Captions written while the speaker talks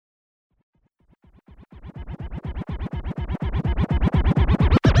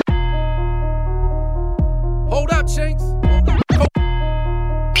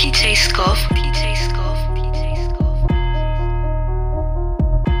DJ Scuff.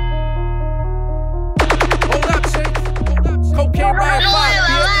 Hold up, shake. Cocaine Riot 5,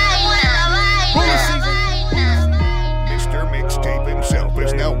 Mr. Mixtape himself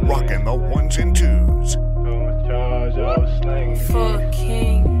is now rocking the ones and twos. For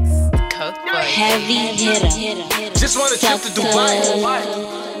kings. Heavy hitter. Just want a trip to Dubai.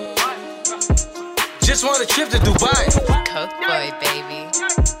 Just want a trip to Dubai. Coke boy, baby.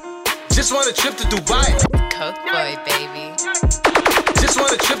 Just want a trip to Dubai. Coke boy, baby. Just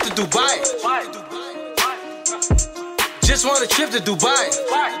want a trip to Dubai. Just want a trip to Dubai.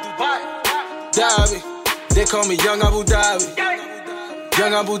 Dhabi. They call me Young Abu Dhabi.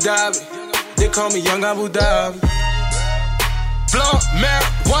 Young Abu Dhabi. They call me Young Abu Dhabi. Blunt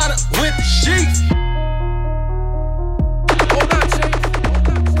marijuana with the sheets. Hold up,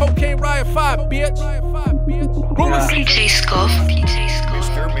 shake. Cocaine Riot 5, bitch. DJ Scuff.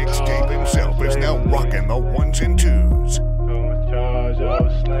 Mr. Mixtape himself is now rocking the ones and twos.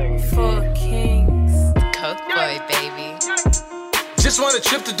 For kings. Coke boy, baby. Just want a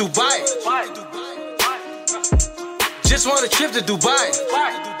trip to Dubai. Just want a trip to Dubai.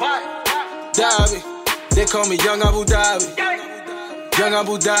 Dhabi. They call me Young Abu Dhabi. Young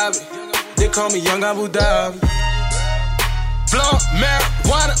Abu Dhabi. They call me Young Abu Dhabi. Blunt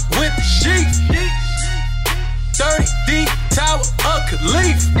marijuana with the sheets. 30 deep tower of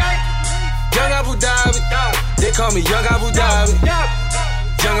Khalifa. Young Abu Dhabi. They call me Young Abu Dhabi.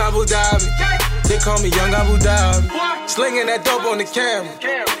 Young Abu Dhabi. They call me Young Abu Dhabi. Slinging that dope on the camera.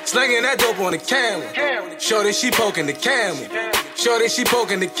 Slinging that dope on the camera. Shorty, she poking the camera. Shorty, she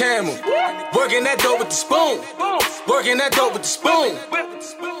poking the camera. Working that dope with the spoon. Working that dope with the spoon.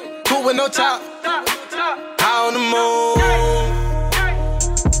 Cool with no top. High on the moon.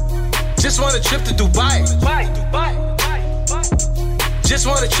 Just want a trip to Dubai. Just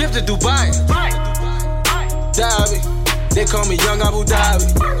want a trip to Dubai. Dhabi. They call me Young Abu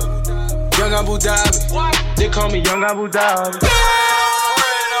Dhabi. Young Abu Dhabi. They call me Young Abu Dhabi.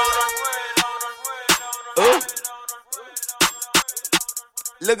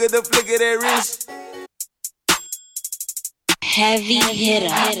 Look at the flick of that wrist. Heavy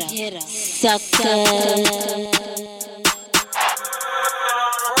hitter. Sucker.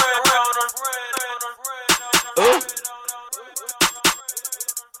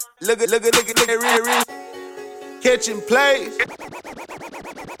 Look at that wrist. Catching plays.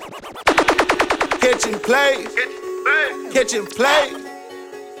 Catching plays. Catching plays.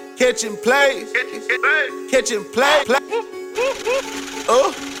 Catching plays. Catching plays.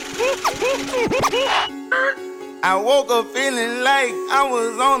 I woke up feeling like I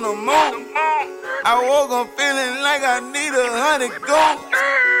was on the moon. I woke up feeling like I need 100 gold.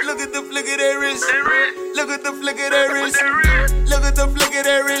 Look at the flick of that wrist. Look at the flick of that wrist. Look at the flick of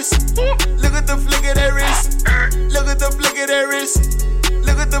that wrist. Look at the flick of that wrist. Look at the flick of that wrist.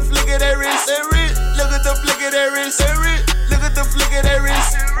 Look at the flick of that wrist. Look at the flick of that wrist. Look at the flick of that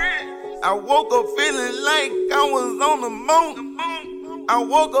wrist. I woke up feeling like I was on the moon. I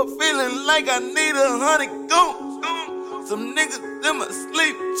woke up feeling like I need 100 gold. Some niggas in my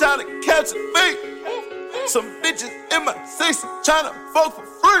sleep tryna catch a beat. Some bitches in my seats tryna fuck for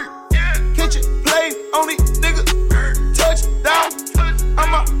free. Catch it, play on these niggas. Touchdown. I'm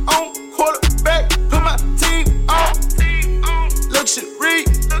my own quarterback. Put my team on. Luxury.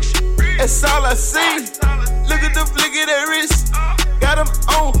 That's all I see. Look at the flick of that wrist. Got them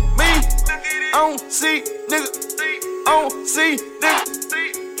on me. On C, nigga. On C, nigga.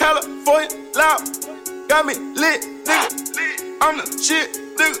 California loud. Got me lit, nigga. I'm the shit,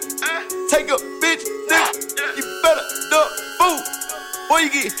 nigga. Take a bitch, nigga. You better duck food, or you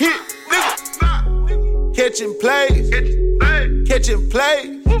get hit, nigga. Catching plays. Catching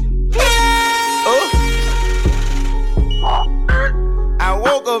plays. I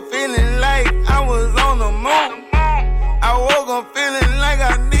woke up feeling like I was on the moon. I woke up feeling like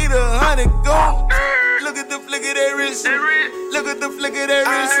I need 100 gold. Look at the flick of that wrist. Look at the flick of that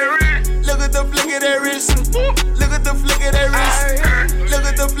wrist. Look at the flick of that wrist. Look at the flick of that wrist. Look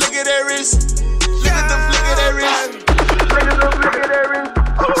at the flick of that wrist. Look at the flick of that wrist. Look at the flick of that wrist.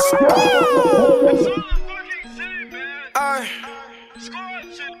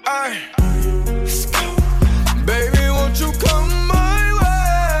 Baby, won't you come my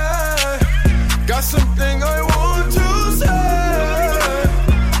way? Got something I want to say.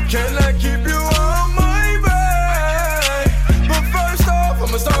 Can I keep you on my way? But first off,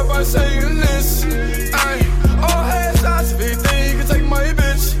 I'ma start by saying this. All headshots, if you think you can take my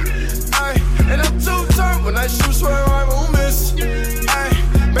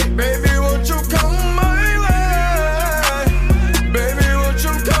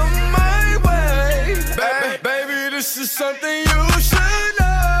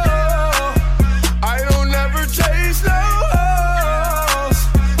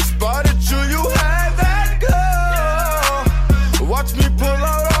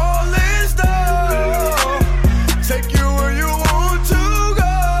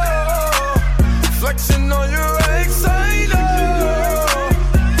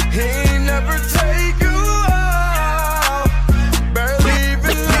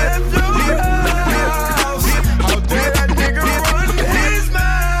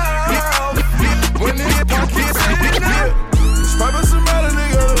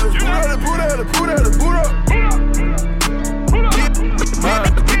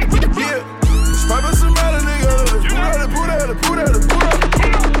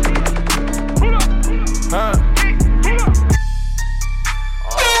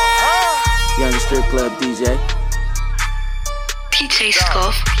Club DJ. DJ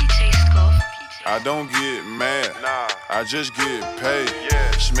Scuff. DJ Scuff. I don't get mad, I just get paid.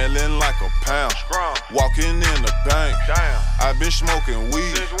 Smelling like a pound, walking in the bank. I've been smoking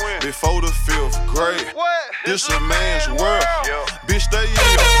weed before the 5th grade. This a man's world, bitch, stay in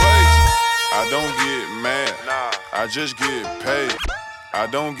your place. I don't get mad, I just get paid. I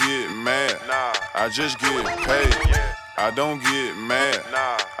don't get mad, I just get paid. I don't get mad,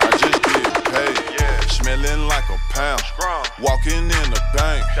 I just get paid. Smelling like a pound, walking in the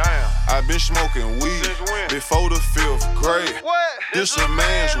bank. I've been smoking weed before the 5th grade. This a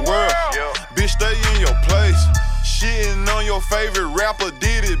man's world, bitch, stay in your place. Shitting on your favorite rapper,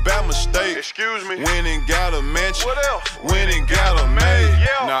 did it by mistake. Excuse me. Went and got a mansion, What else? went and got a maid.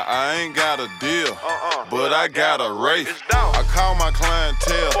 Yeah. Now I ain't got a deal, but I got a rate. It's down. I call my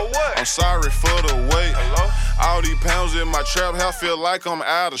clientele, For what? I'm sorry for the wait. Hello? All these pounds in my trap house feel like I'm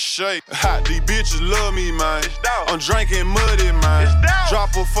out of shape. Ha, these bitches love me, man. It's down. I'm drinking muddy, man. It's down.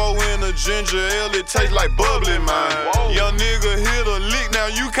 Drop a 4 in a ginger ale, it tastes like bubbly, man. Whoa. Young nigga hit a lick, now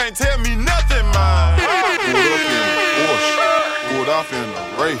you can't tell me nothing, man. Pulled up in the Porsche, pulled off in the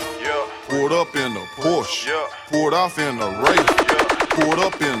Wraith. Pulled up in the Porsche, pulled off in the Wraith. Pulled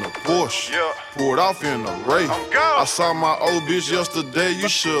up in the Porsche, pulled off in the Wraith. I saw my old bitch yesterday, you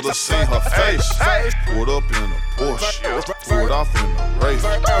should've seen her face. Pulled up in the Porsche, pulled off in the Wraith.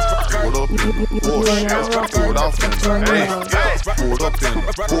 Pulled up in the Porsche, pulled off in the Wraith. Pulled up in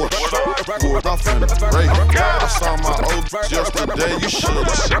the Porsche, pulled off in the Wraith. I saw my old bitch yesterday, you should've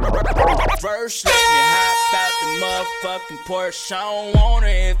seen her face. First, let me hop out the motherfucking Porsche. I don't want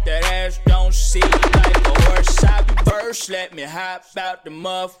it if that ass don't see like a horse. I be first, let me hop out the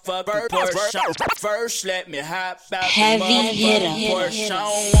motherfucking Porsche. First, let me hop out Heavy the motherfucking hitter. Porsche. I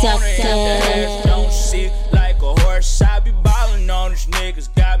don't want it if that ass don't see like a horse. I be ballin' on these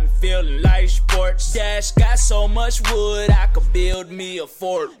niggas, got me feeling like sports. Dash got so much wood, I could build me a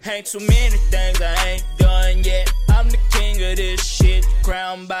fort. Ain't too many things I ain't done yet. I'm the king of this shit,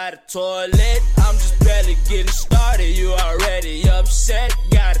 crowned by the toilet. I'm just barely getting started, you already upset.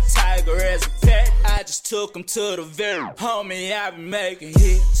 Got a tiger as a pet, I just took him to the very. Homie, I be making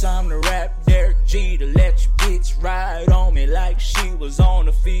hits, I'm the rap Derek G to let your bitch ride on me like she was on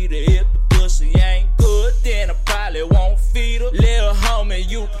the feeder. If the pussy ain't good, then I probably won't feed her. Little homie,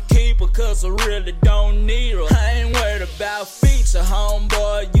 you can keep her, cause I really don't need her. I ain't worried about feature,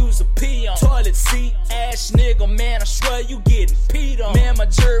 homeboy, use a pee on. Toilet seat, ass nigga, man, I swear you getting peed on. Man, my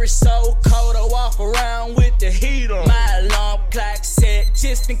jury's so cold, I walk around with the heat on. My alarm clock set,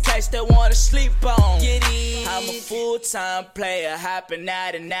 just in case they wanna sleep on. Get in. I'm a full-time player, hopping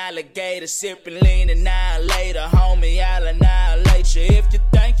out an alligator, sipping lean annihilator. Homie, I'll annihilate you. If you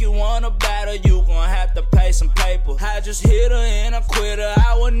think you want a battle, you gon' have to pay some paper. I just hit her and I quit her,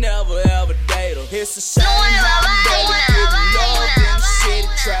 I would never ever date her. It's a shame how I'm barely getting love in the city.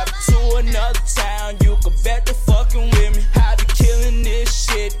 Travel to another town, you can bet they fucking with me. I be killing this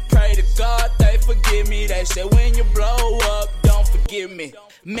shit, pray to God they forgive me. They say when you blow up, don't forgive me.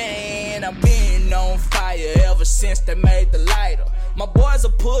 Man, I've been on fire ever since they made the lighter. My boys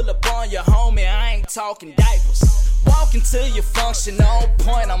will pull up on your homie, I ain't talking diapers. Walking to your function on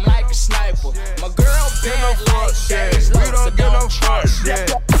point, I'm like a sniper. My girl bad like that, We don't get no fuck shit.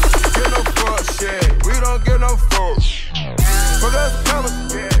 Get no fuck shit. We don't get no fuck. Fuck us coming,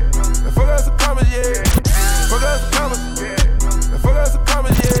 yeah. Fuck us coming, yeah. Fuck us coming, yeah. Fuck us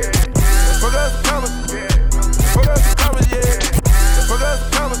coming, yeah. Fuck us coming, yeah. Fuck us coming, yeah. Fuck us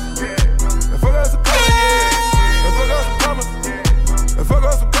coming, yeah. Fuck us coming, yeah. Fuck us coming, yeah. Fuck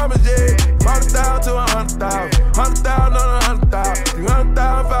us coming, yeah. 100,000 to 100,000, 100,000 on 100,000,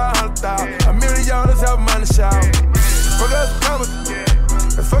 300,000, 500,000, $1 million help money shout. Fuck us coming, yeah.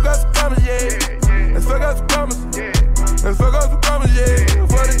 Fuck us coming, yeah. Fuck us coming, yeah. Fuck us coming, yeah.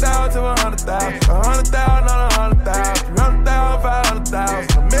 40,000 to 100,000, 100,000 on 100,000, 300,000, 500,000,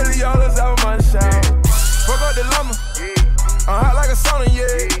 $1 million help money shout. Fuck up the lumber, I'm hot like a sauna,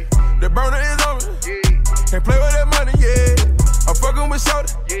 yeah. The burner is on me, can't play with that money, yeah. I'm fucking with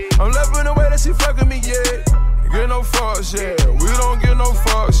shorty, I'm loving the way that she fucking me, yeah. Get no fucks, yeah. We don't get no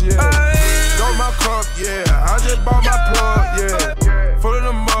fucks, yeah. Got my cup, yeah. I just bought my plug, yeah. Full of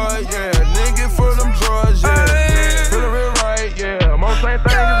the mud, yeah. Nigga full of them drugs, yeah. Feeling real right, yeah. Most ain't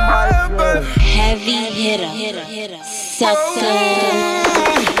thing is right, yeah. Heavy hitter. Sucker.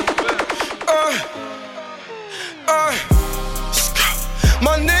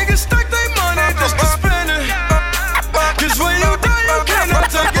 My niggas stack they money just to spend it. Cause when you die, you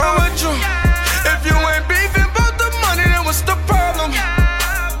cannot take it with you. If you ain't beefing about the money, then what's the problem?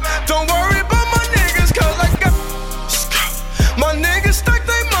 Don't worry about my niggas, cause I got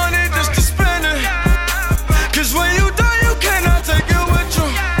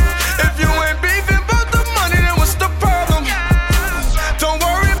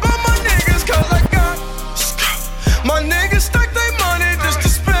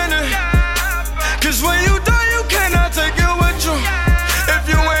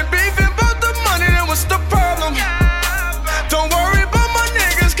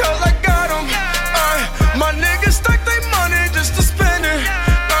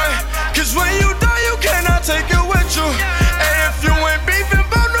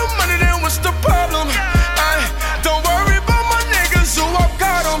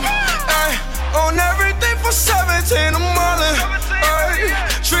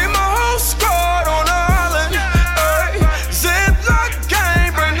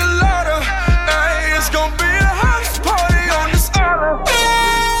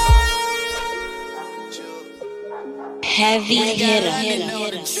Heavy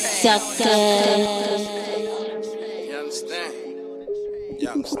hitter, sucker. You understand? You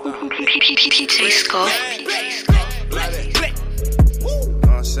understand? DJ Scuff. Blood it. Know what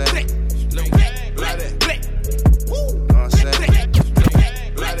I'm saying? Blood it. Know what I'm saying?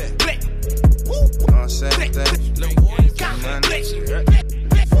 Blood it. Know what I'm saying?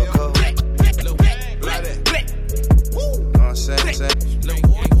 Fuck up. Blood it. Know what I'm saying?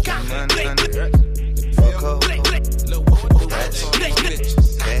 Fuck up.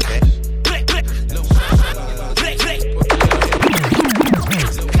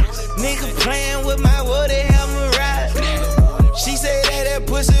 Nigga playing with my woody, I'ma ride. She say that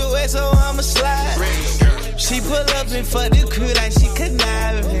pussy wet, so I'ma slide. She pull up and fuck the crew like she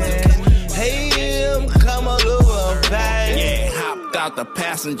conniving. Hey, come all over, baby. Yeah, hopped out the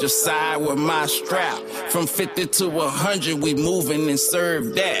passenger side with my strap. From 50 to 100, we moving and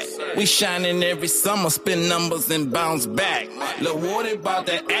serve that. We shining every summer, spin numbers and bounce back. Lil' Woody about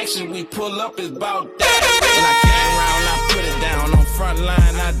that action, we pull up is about that. When I came around, I put it down. On front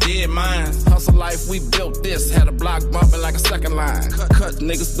line, I did mine. Hustle life, we built this. Had a block bumping like a second line. Cut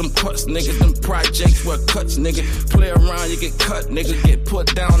niggas, them cuts, niggas, them projects were cuts, nigga. Play around, you get cut, nigga. Get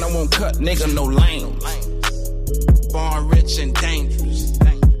put down, I won't cut, nigga, no lame. Born rich and dangerous.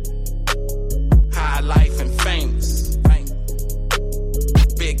 High life and famous.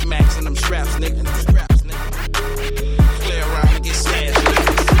 Big Macs and them straps, nigga. Play around and get smashed, nigga.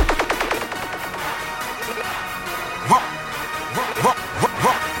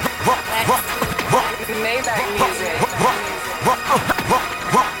 Maybach music.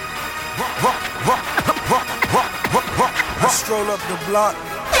 I stroll up the block,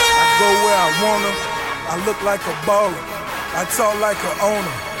 I go where I wanna. I look like a baller, I talk like a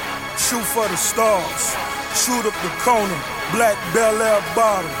owner. Shoot for the stars, shoot up the corner. Black Bel Air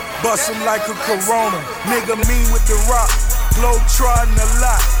bottle, bust 'em like a Corona. Nigga mean with the rock, globe trotting a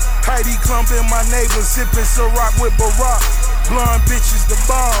lot. Heidi Klump in my neighbors, sipping Ciroc with Barack. Blonde bitches the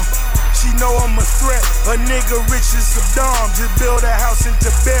bomb, she know I'm a threat. A nigga rich as Saddam, just build a house in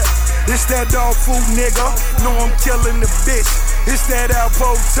Tibet. It's that dog food nigga, know I'm killing the bitch. It's that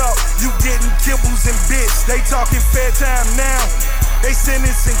Alpo talk, you getting kibbles and bits. They talking fair time now, they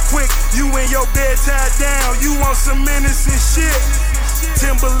sentencing quick. You in your bed tied down, you want some innocent shit.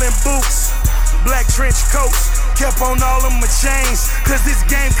 Timberland boots, black trench coats, kept on all of my chains, cause this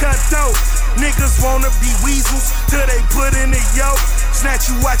game cut dope. Niggas wanna be weasels, till they put in the yoke. Snatch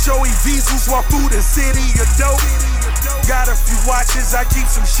you out your Evisals, walk through the city of dope. Got a few watches, I keep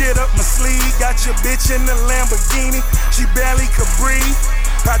some shit up my sleeve. Got your bitch in the Lamborghini, she barely could breathe.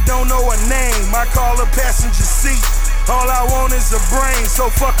 I don't know her name, I call her passenger seat. All I want is a brain, so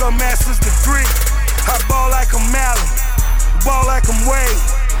fuck a master's degree. I ball like I'm Allen, ball like I'm Wade,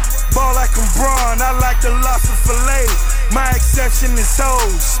 ball like I'm Braun, I like the lobster fillet. My exception is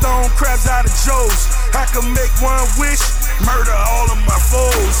hoes, stone crabs out of Joe's. I can make one wish, murder all of my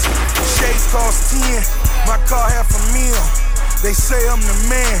foes. Shades cost 10, my car $500,000. They say I'm the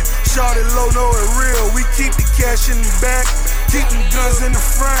man, shorty low know it real. We keep the cash in the back, keep them guns in the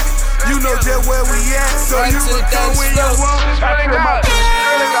front. You know just where we at, so right, you can come when you want.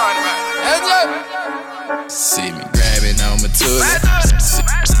 See me grabbing on my toilet. See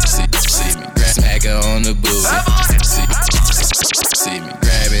me grab smack her on the booty. See me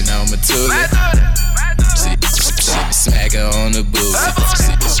grabbing on my toilet. See me smack her on the booty.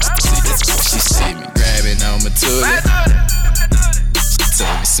 She see me grabbing on my toilet.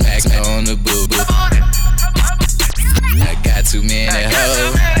 Told me smack her on the booty. I got too many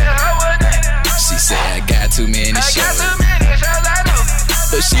hoes. She said I got too many shows.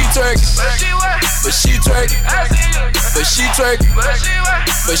 But she twerking, but she twerking, but she twerking,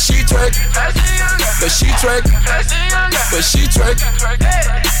 but she twerking, but she twerking, but she twerking,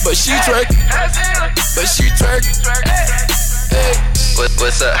 but she twerking, but she twerking. Hey,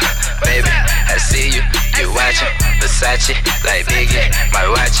 what's up, baby? I see you, you watching Versace like Biggie. My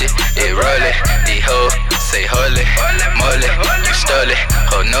watch it rollin'. The hoe say holy, moly, you stole it.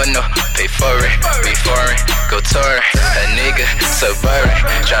 Oh no, pay for it, be foreign, go touring. A nigga suburban,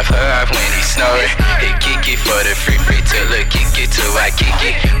 drop her off when he snoring. Hit Kiki for the free till the Kiki to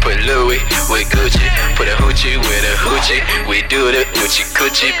Waikiki. Put Louis with Gucci, put a hoochie with a hoochie. We do the hoochie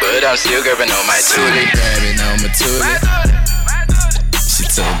coochie, but I'm still grabbing on my toolie. Grabbing on my toolie. She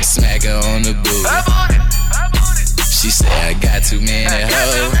told me smack her on the booty. She said I got too many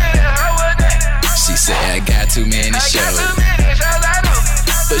hoes. She said I got too many shows.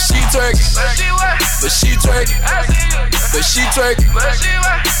 But she twerking, but she twerking, but she twerking,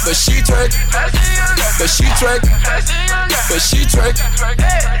 but she twerking, but she twerking, but she twerking,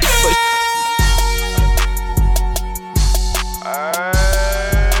 but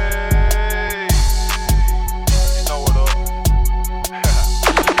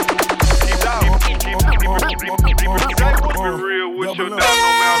your dog no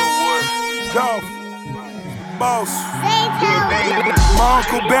matter what. Golf. Boss. My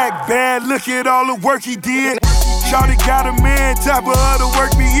uncle back bad, look at all the work he did. Shawty got a man, type of other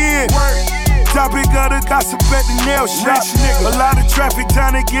work me in. Topic of the gossip at the nail shop. A lot of traffic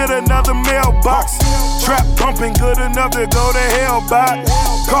trying to get another mailbox. Trap bumping good enough to go to hell by.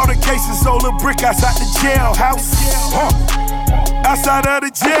 Call the case and sold a brick outside the jailhouse. Outside of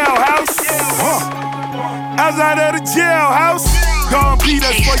the jailhouse. Outside of the jailhouse. Gon' beat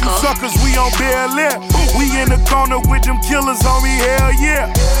us for you suckers, we on Bel Air. We in the corner with them killers, homie, hell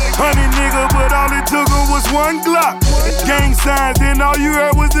yeah. 100 nigga, but all it took was one Glock. Gang signs, then all you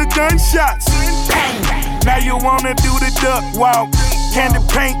heard was the gunshots. Now you wanna do the duck walk. Candy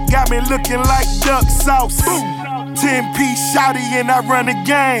paint got me looking like duck sauce. 10-piece shotty and I run the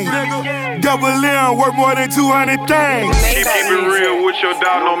game. Double M worth more than 200 things. Keep it real with your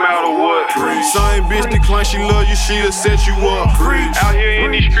dog no matter what. Same bitch decline, she love you, she'll set you up. Out here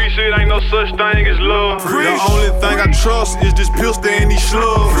in these streets, it ain't no such thing as love. The only thing I trust is this pistol and these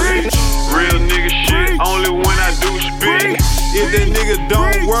slugs. Real nigga shit, only when I do spit. If that nigga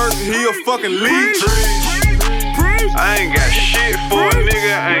don't work, he a fucking leech. I ain't got shit for a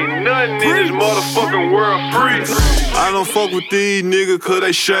nigga, ain't nothing in this motherfucking world free. I don't fuck with these niggas cause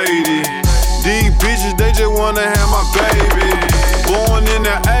they shady. These bitches, they just wanna have my baby. Born in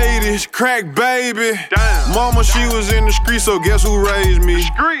the 80s, crack baby. Damn. Mama, she was in the streets, so guess who raised me?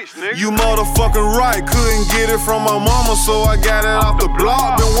 Streets, nigga. You motherfucking right, couldn't get it from my mama, so I got it off the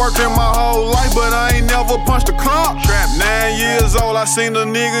block. Been working my whole life, but I ain't never punched a clock. Trap 9 years old, I seen a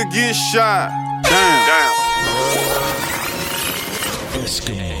nigga get shot. Damn.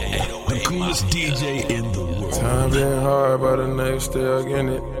 The coolest DJ in the world. Time been hard, but the nigga still getting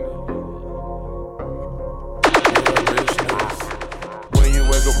it. When you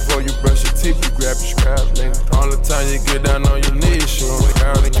wake up before you brush your teeth, you grab your scrap, nigga. All the time you get down on your knees, you don't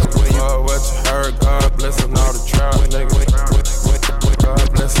care, nigga. When you heard what you heard, God blessing all the trials, nigga.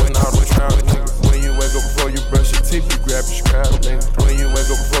 God blessing all the trials, nigga. When you wake up before you brush your teeth, you grab your scrap, nigga. When you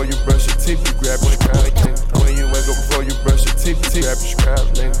wake up before you brush your teeth, you grab your scrap, nigga. When you wake up before you brush your teeth, grab your scrap,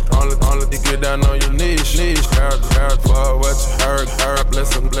 nigga. Only to get down on your knees, crowd, for what you heard,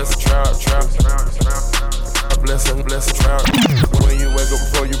 blessing, trial. Blessing, trial. When you wake up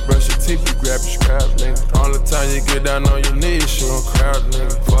before you brush your teeth, you grab your scrap, nigga. Only time you get down on your knees, you don't crowd,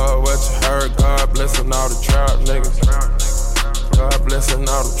 nigga. For what you heard, God blessing all the trial, nigga. God blessing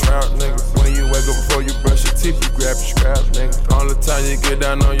all the trout, nigga. When you wake up before you brush your teeth, you grab your scrap, nigga. Only time you get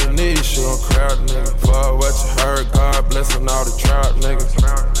down on your knees, you don't crowd, nigga. For what you heard, God blessing all the trout, nigga.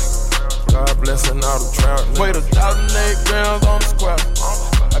 God blessing all the trout, nigga. Weighed 1,008 grams on the square.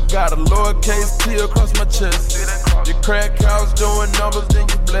 I got a lowercase T across my chest. Your crack house doing numbers, then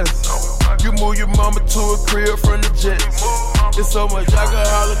you bless. You move your mama to a crib from the jets. It's so much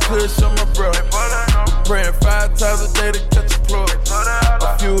alcohol and kush on my bro. We're praying 5 times a day to catch a plug.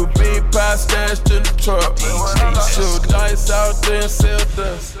 A few bean pie stashed in the truck. Shoot dice out there and sell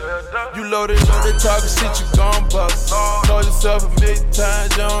dust. You loaded, talking shit, you gon' bust. Told yourself 1,000,000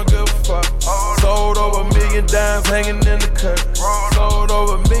 times, you don't give a fuck. Sold over 1,000,000 dimes hanging in the cut. Sold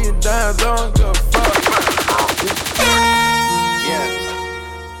over 1,000,000 dimes, don't give a fuck. Yeah.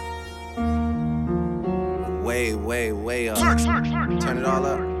 Way up. Turn it all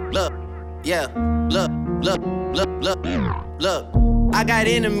up. Look, yeah, look. I got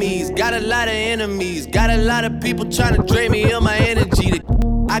enemies, got a lot of enemies. Got a lot of people trying to drain me of my energy.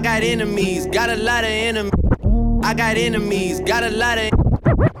 I got enemies, got a lot of enemies. I got enemies, got a lot of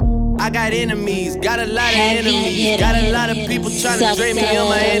enemies. Got a lot of people trying to drain me of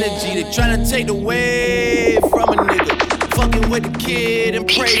my energy. They trying to take away from a nigga. Fucking with the kid and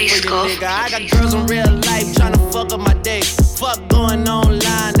pray for you, nigga. I got girls in real life trying to fuck up my day. Fuck going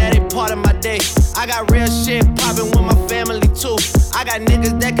online, that ain't part of my day. I got real shit poppin' with my family too. I got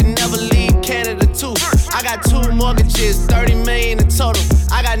niggas that can never leave Canada too. I got 2 mortgages, 30 million in total.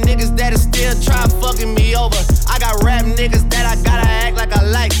 I got niggas that is still try fucking me over. I got rap niggas that I gotta act like I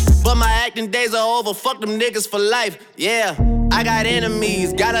like. But my acting days are over, fuck them niggas for life, yeah. I got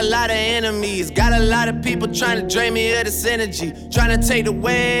enemies, got a lot of enemies. Got a lot of people trying to drain me of this energy. Trying to take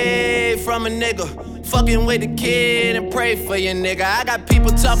away from a nigga. Fucking with the kid and pray for you, nigga. I got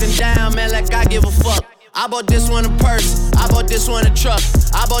people talking down, man, like I give a fuck. I bought this one a purse, I bought this one a truck,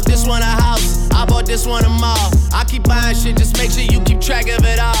 I bought this one a house, I bought this one a mall. I keep buying shit, just make sure you keep track of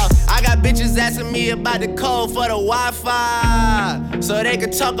it all. I got bitches asking me about the code for the Wi-Fi, so they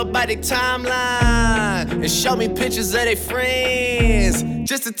could talk about their timeline and show me pictures of their friends,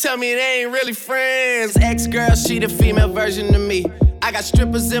 just to tell me they ain't really friends. Ex-girl, she the female version of me. I got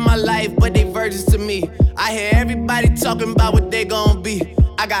strippers in my life, but they virgins to me. I hear everybody talking about what they gon' be.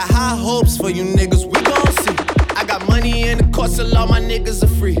 I got high hopes for you niggas, we gon' see. I got money in the court, so all my niggas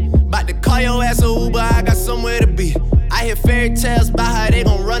are free. Bout to call your ass a Uber, I got somewhere to be. I hear fairy tales about how they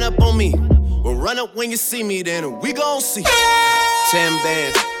gon' run up on me. Well, run up when you see me, then we gon' see. 10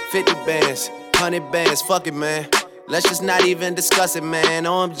 bands, 50 bands, 100 bands, fuck it, man. Let's just not even discuss it, man.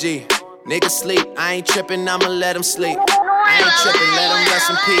 OMG, niggas sleep, I ain't trippin', I'ma let them sleep. I ain't trippin', let them rest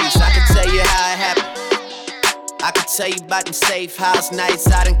in peace. I can tell you how it happened. I can tell you about them safe house nights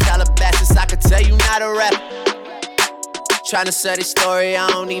out in Calabasas. I can tell you not a rap. Tryna sell this story, I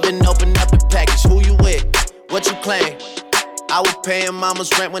don't even open up the package. Who you with? What you claim? I was paying mama's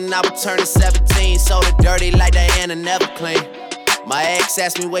rent when I was turning 17. Sold it dirty like Diana, never clean. My ex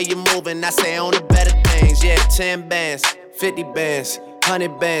asked me where you moving, I say on the better things. Yeah, 10 bands, 50 bands,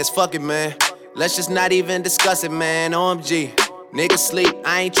 100 bands, fuck it, man. Let's just not even discuss it, man. OMG, niggas sleep,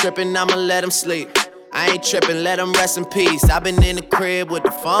 I ain't trippin', I'ma let them sleep. I ain't trippin', let them rest in peace. I been in the crib with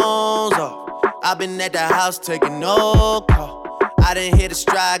the phones off. I been at the house taking no call. I done hit a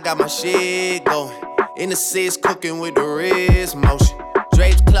stride, got my shit going. In the seats cooking with the wrist motion.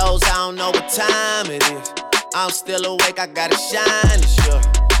 Drapes closed, I don't know what time it is. I'm still awake, I gotta shine, sure.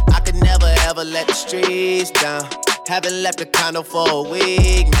 I could never ever let the streets down. Haven't left the condo for a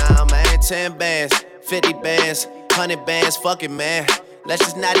week now, man. 10 bands, 50 bands, 100 bands, fuck it, man. Let's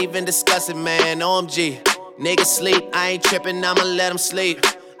just not even discuss it, man. OMG, niggas sleep, I ain't trippin', I'ma let them sleep.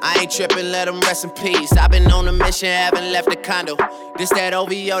 I ain't trippin', let them rest in peace. I been on a mission, haven't left the condo. This that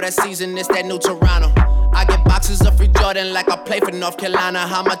OVO, that season, this that new Toronto. I get boxes of free Jordan like I play for North Carolina.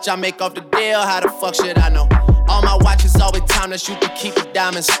 How much I make off the deal, how the fuck should I know? All my watches always timeless, you can keep the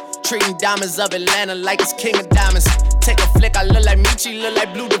diamonds. Treating diamonds of Atlanta like it's king of diamonds. Take a flick, I look like Michi, look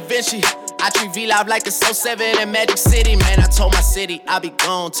like Blue Da Vinci. I treat V-Live like it's 07 in Magic City. Man, I told my city I'll be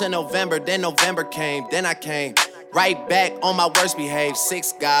gone till November. Then November came, then I came right back on my worst behave.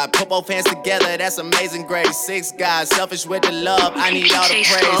 6 God, put both hands together, that's amazing grace. 6 God, selfish with the love, I need all the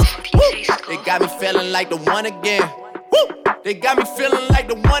praise. Woo! They got me feeling like the one again. Woo! They got me feeling like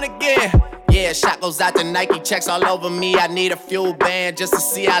the one again. Yeah, shot goes out to Nike, checks all over me. I need a fuel band just to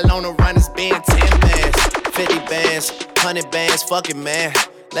see how long the run has been. 10 bands, 50 bands, 100 bands, fuck it, man.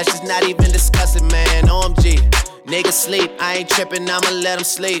 Let's just not even discuss it, man. OMG, niggas sleep, I ain't trippin', I'ma let them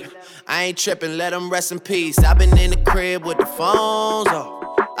sleep. I ain't trippin', let them rest in peace. I been in the crib with the phones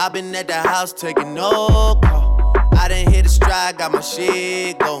off. I been at the house taking no call. I done hit a stride, got my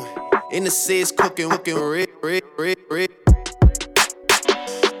shit going. In the seats cooking,